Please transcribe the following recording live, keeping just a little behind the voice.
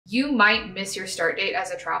You might miss your start date as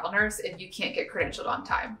a travel nurse if you can't get credentialed on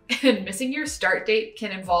time. And missing your start date can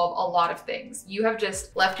involve a lot of things. You have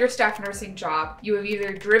just left your staff nursing job. You have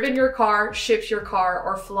either driven your car, shipped your car,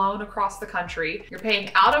 or flown across the country. You're paying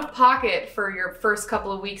out of pocket for your first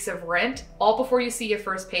couple of weeks of rent, all before you see your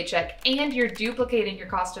first paycheck, and you're duplicating your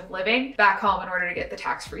cost of living back home in order to get the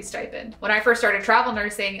tax-free stipend. When I first started travel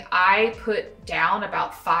nursing, I put down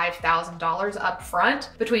about $5,000 up front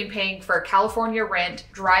between paying for California rent,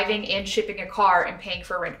 driving and shipping a car, and paying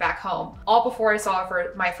for rent back home, all before I saw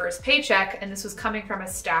for my first paycheck, and this was coming from a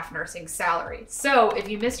staff nursing salary. So if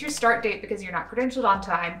you miss your start date because you're not credentialed on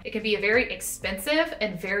time, it can be a very expensive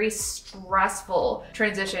and very stressful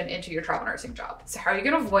transition into your travel nursing job. So how are you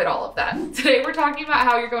gonna avoid all of that? Today we're talking about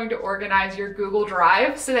how you're going to organize your Google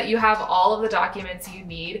Drive so that you have all of the documents you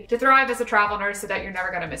need to thrive as a travel nurse so that you're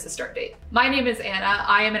never gonna miss a start date. My name is Anna.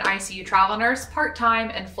 I am an ICU travel nurse, part-time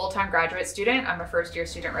and full-time graduate student. I'm a first-year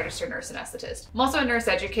student registered nurse anesthetist. I'm also a nurse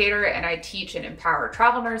educator, and I teach and empower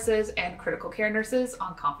travel nurses and critical care nurses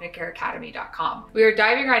on confidentcareacademy.com. We are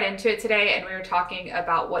diving right into it today, and we are talking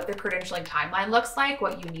about what the credentialing timeline looks like,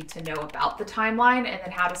 what you need to know about the timeline, and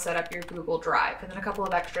then how to set up your Google Drive, and then a couple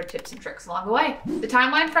of extra tips and tricks along the way. The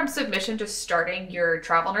timeline from submission to starting your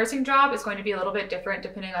travel nursing job is going to be a little bit different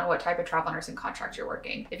depending on what type of travel nursing contract you're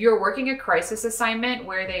working. If you're working a crisis assignment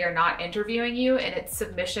where they are not interviewing you and it's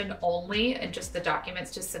submission only and just the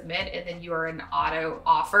documents to submit, and then you are an auto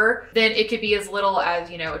offer, then it could be as little as,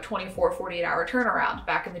 a 24, 48-hour turnaround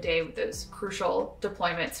back in the day with those crucial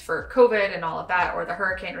deployments for COVID and all of that, or the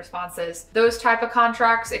hurricane responses. Those type of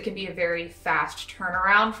contracts, it can be a very fast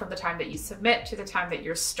turnaround from the time that you submit to the time that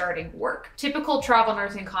you're starting work. Typical travel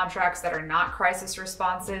nursing contracts that are not crisis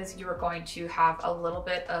responses, you are going to have a little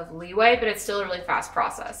bit of leeway, but it's still a really fast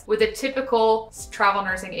process. With a typical travel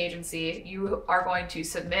nursing agency, you are going to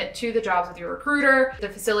submit to the jobs with your recruiter. The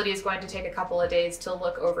facility is going to take a couple of days to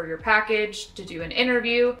look over your package, to do an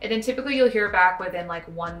interview, and then typically you'll hear back within like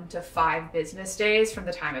 1 to 5 business days from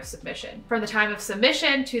the time of submission. From the time of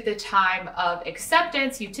submission to the time of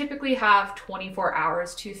acceptance, you typically have 24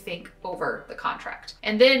 hours to think over the contract.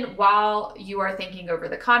 And then while you are thinking over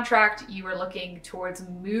the contract, you are looking towards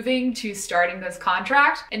moving to starting this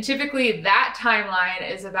contract. And typically that timeline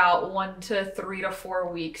is about 1 to 3 to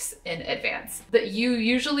 4 weeks in advance. That you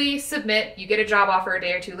usually submit, you get a job offer a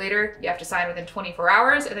day or two later, you have to sign within 24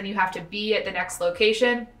 hours, and then you have to be at the next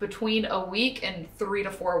location between a week and 3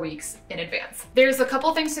 to 4 weeks in advance. There's a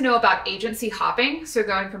couple things to know about agency hopping. So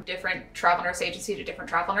going from different travel nurse agency to different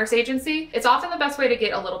travel nurse agency, it's often the best way to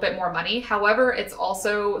get a little bit more money. However, it's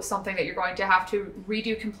also something that you're going to have to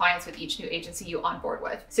redo compliance with each new agency you onboard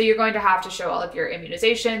with. So you're going to have to show all of your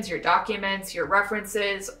immunizations, your documents, your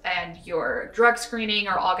references, and your drug screening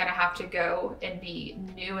are all going to have to go and be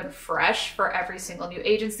new and fresh for every single new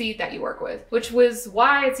agency that you work with, which was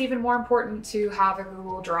why it's even more important to have a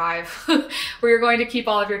Google Drive where you're going to keep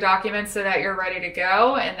all of your documents so that you're ready to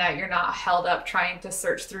go and that you're not held up trying to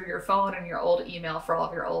search through your phone and your old email for all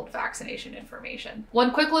of your old vaccination information.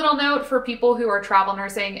 One quick little note for people who are travel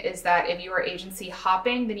nursing is that if you are agency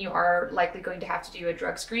hopping, then you are likely going to have to do a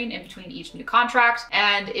drug screen in between each new contract.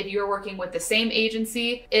 And if you're working with the same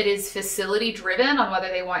agency, it is facility driven on whether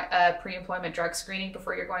they want a pre-employment drug screening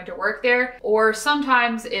before you're going to work there, or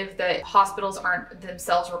sometimes if the hospitals aren't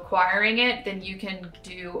themselves requiring it, then you can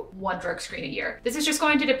do 1 drug screen a year. This is just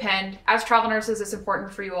going to depend. As travel nurses, it's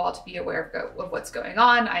important for you all to be aware of what's going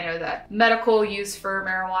on. I know that medical use for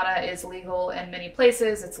marijuana is legal in many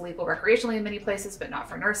places. It's legal recreationally in many places, but not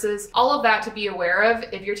for nurses. All of that to be aware of.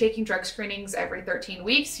 If you're taking drug screenings every 13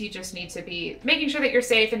 weeks, you just need to be making sure that you're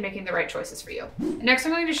safe and making the right choices for you. Next,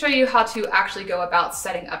 I'm going to show you how to actually go about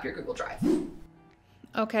setting up your Google Drive.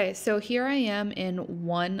 Okay, so here I am in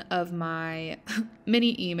one of my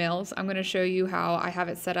many emails. I'm going to show you how I have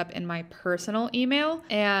it set up in my personal email,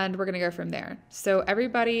 and we're going to go from there. So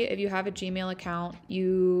everybody, if you have a Gmail account,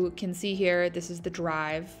 you can see here, this is the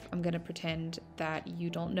drive. I'm going to pretend that you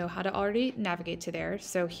don't know how to already navigate to there.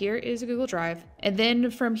 So here is a Google Drive. And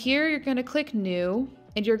then from here, you're going to click New.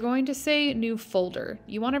 And you're going to say new folder.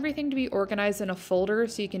 You want everything to be organized in a folder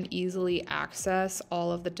so you can easily access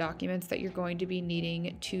all of the documents that you're going to be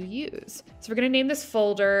needing to use. So we're going to name this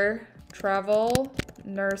folder Travel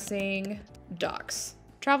Nursing Docs,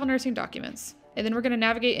 Travel Nursing Documents. And then we're going to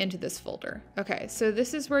navigate into this folder. Okay, so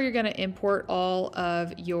this is where you're going to import all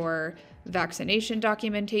of your vaccination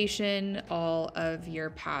documentation, all of your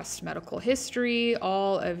past medical history,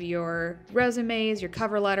 all of your resumes, your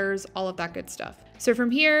cover letters, all of that good stuff. So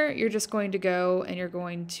from here, you're just going to go and you're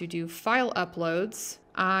going to do file uploads.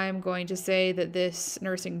 I'm going to say that this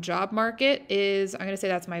nursing job market is, I'm going to say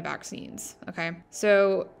that's my vaccines. Okay.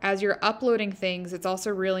 So as you're uploading things, it's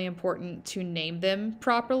also really important to name them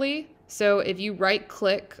properly. So if you right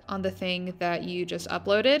click on the thing that you just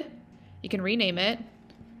uploaded, you can rename it.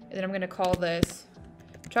 And then I'm going to call this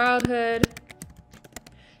childhood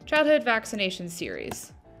vaccination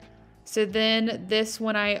series. So then this,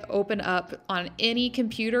 when I open up on any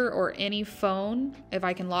computer or any phone, if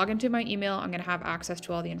I can log into my email, I'm gonna have access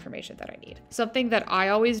to all the information that I need. Something that I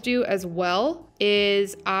always do as well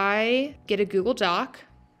is I get a Google Doc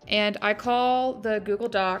and I call the Google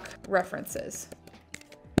Doc references.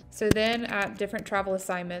 So then at different travel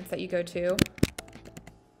assignments that you go to,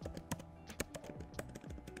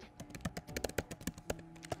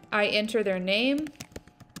 I enter their name,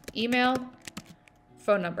 email,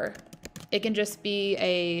 phone number. It can just be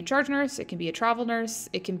a charge nurse, it can be a travel nurse,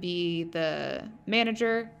 it can be the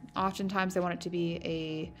manager. Oftentimes they want it to be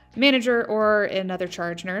a manager or another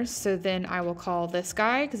charge nurse. So then I will call this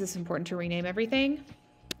guy, because it's important to rename everything,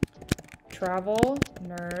 travel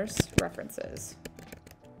nurse references.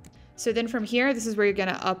 So then from here, this is where you're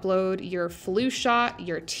gonna upload your flu shot,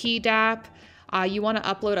 your Tdap. You want to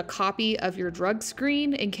upload a copy of your drug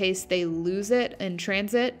screen in case they lose it in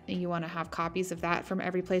transit, and you want to have copies of that from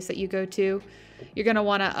every place that you go to. You're going to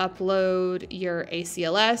want to upload your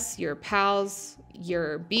ACLS, your PALS,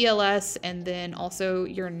 your BLS, and then also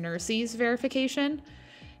your nurses verification.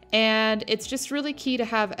 And it's just really key to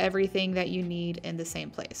have everything that you need in the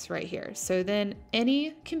same place right here. So then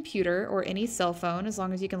any computer or any cell phone, as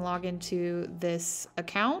long as you can log into this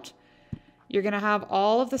account, you're going to have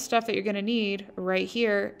all of the stuff that you're going to need right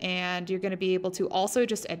here, and you're going to be able to also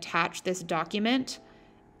just attach this document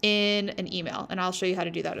in an email, and I'll show you how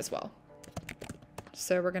to do that as well.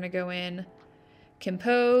 So we're going to go in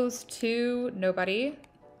compose to nobody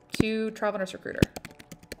to travel nurse recruiter.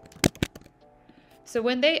 So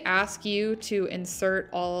when they ask you to insert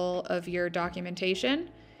all of your documentation,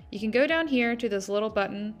 you can go down here to this little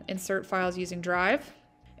button, insert files using Drive,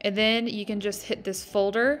 and then you can just hit this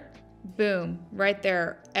folder. Boom, right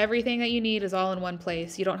there. Everything that you need is all in one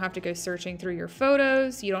place. You don't have to go searching through your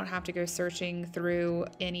photos. You don't have to go searching through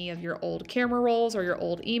any of your old camera rolls or your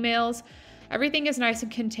old emails. Everything is nice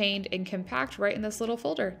and contained and compact right in this little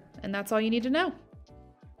folder. And that's all you need to know.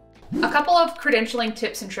 A couple of credentialing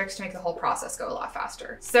tips and tricks to make the whole process go a lot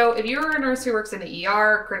faster. So if you're a nurse who works in the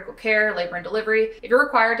ER, critical care, labor and delivery, if you're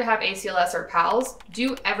required to have ACLS or PALS,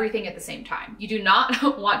 do everything at the same time. You do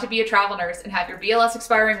not want to be a travel nurse and have your BLS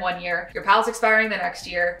expiring 1 year, your PALS expiring the next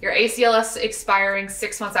year, your ACLS expiring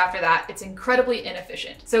 6 months after that. It's incredibly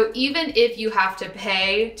inefficient. So even if you have to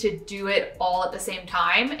pay to do it all at the same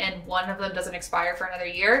time and one of them doesn't expire for another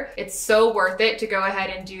year, it's so worth it to go ahead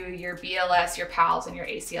and do your BLS, your PALS, and your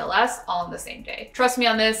ACLS all in the same day. Trust me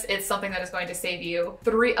on this, it's something that is going to save you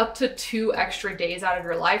 3 up to 2 extra days out of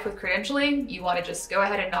your life with credentialing. You want to just go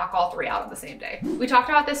ahead and knock all 3 out on the same day. We talked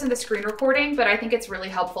about this in the screen recording, but I think it's really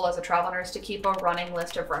helpful as a travel nurse to keep a running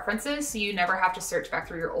list of references so you never have to search back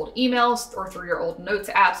through your old emails or through your old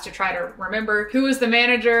notes apps to try to remember who was the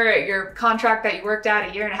manager at your contract that you worked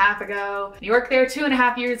at 1.5 years ago. You worked there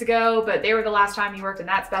 2.5 years ago, but they were the last time you worked in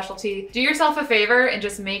that specialty. Do yourself a favor and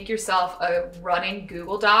just make yourself a running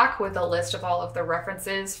Google Doc with a list of all of the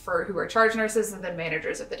references for who are charge nurses and then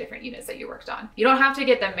managers of the different units that you worked on. You don't have to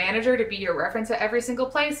get the manager to be your reference at every single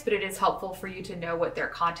place, but it is helpful for you to know what their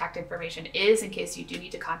contact information is in case you do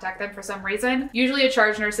need to contact them for some reason. Usually a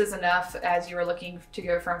charge nurse is enough as you are looking to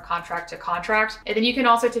go from contract to contract. And then you can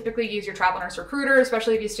also typically use your travel nurse recruiter,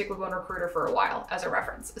 especially if you stick with one recruiter for a while, as a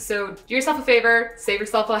reference. So do yourself a favor, save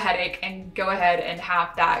yourself a headache, and go ahead and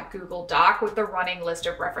have that Google Doc with the running list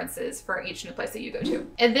of references for each new place that you go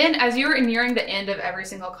to. And then as you're nearing the end of every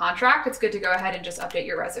single contract, it's good to go ahead and just update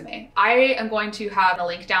your resume. I am going to have a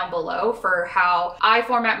link down below for how I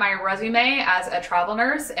format my resume as a travel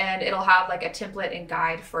nurse, and it'll have like a template and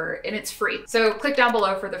guide and it's free. So click down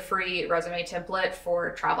below for the free resume template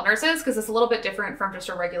for travel nurses, because it's a little bit different from just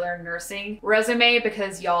a regular nursing resume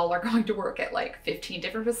because y'all are going to work at like 15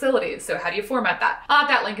 different facilities. So how do you format that? I'll have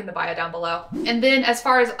that link in the bio down below. And then as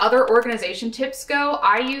far as other organization tips go,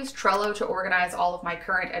 I use Trello to organize all of my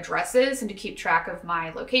current addresses and to keep track of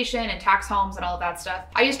my location and tax homes and all of that stuff.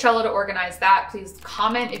 I use Trello to organize that. Please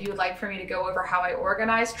comment if you would like for me to go over how I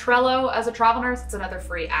organize Trello as a travel nurse. It's another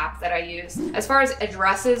free app that I use. As far as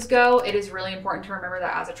addresses go, it is really important to remember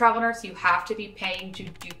that as a travel nurse, you have to be paying to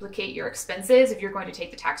duplicate your expenses if you're going to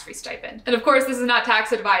take the tax-free stipend. And of course, this is not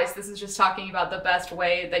tax advice. This is just talking about the best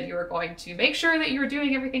way that you are going to make sure that you're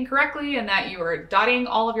doing everything correctly and that you are dotting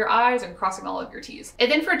all of your I's and crossing all of your T's.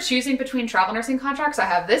 And then for choosing between travel nursing contracts, I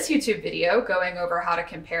have this YouTube video going over how to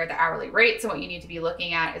compare the hourly rates, and what you need to be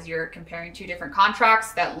looking at is you're comparing two different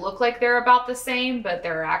contracts that look like they're about the same, but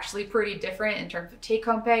they're actually pretty different in terms of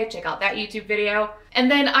take-home pay. Check out that YouTube video. And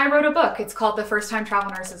then I wrote a book. It's called The First Time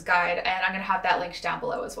Travel Nurse's Guide, and I'm gonna have that linked down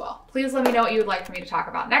below as well. Please let me know what you would like for me to talk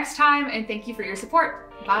about next time, and thank you for your support.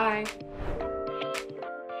 Bye.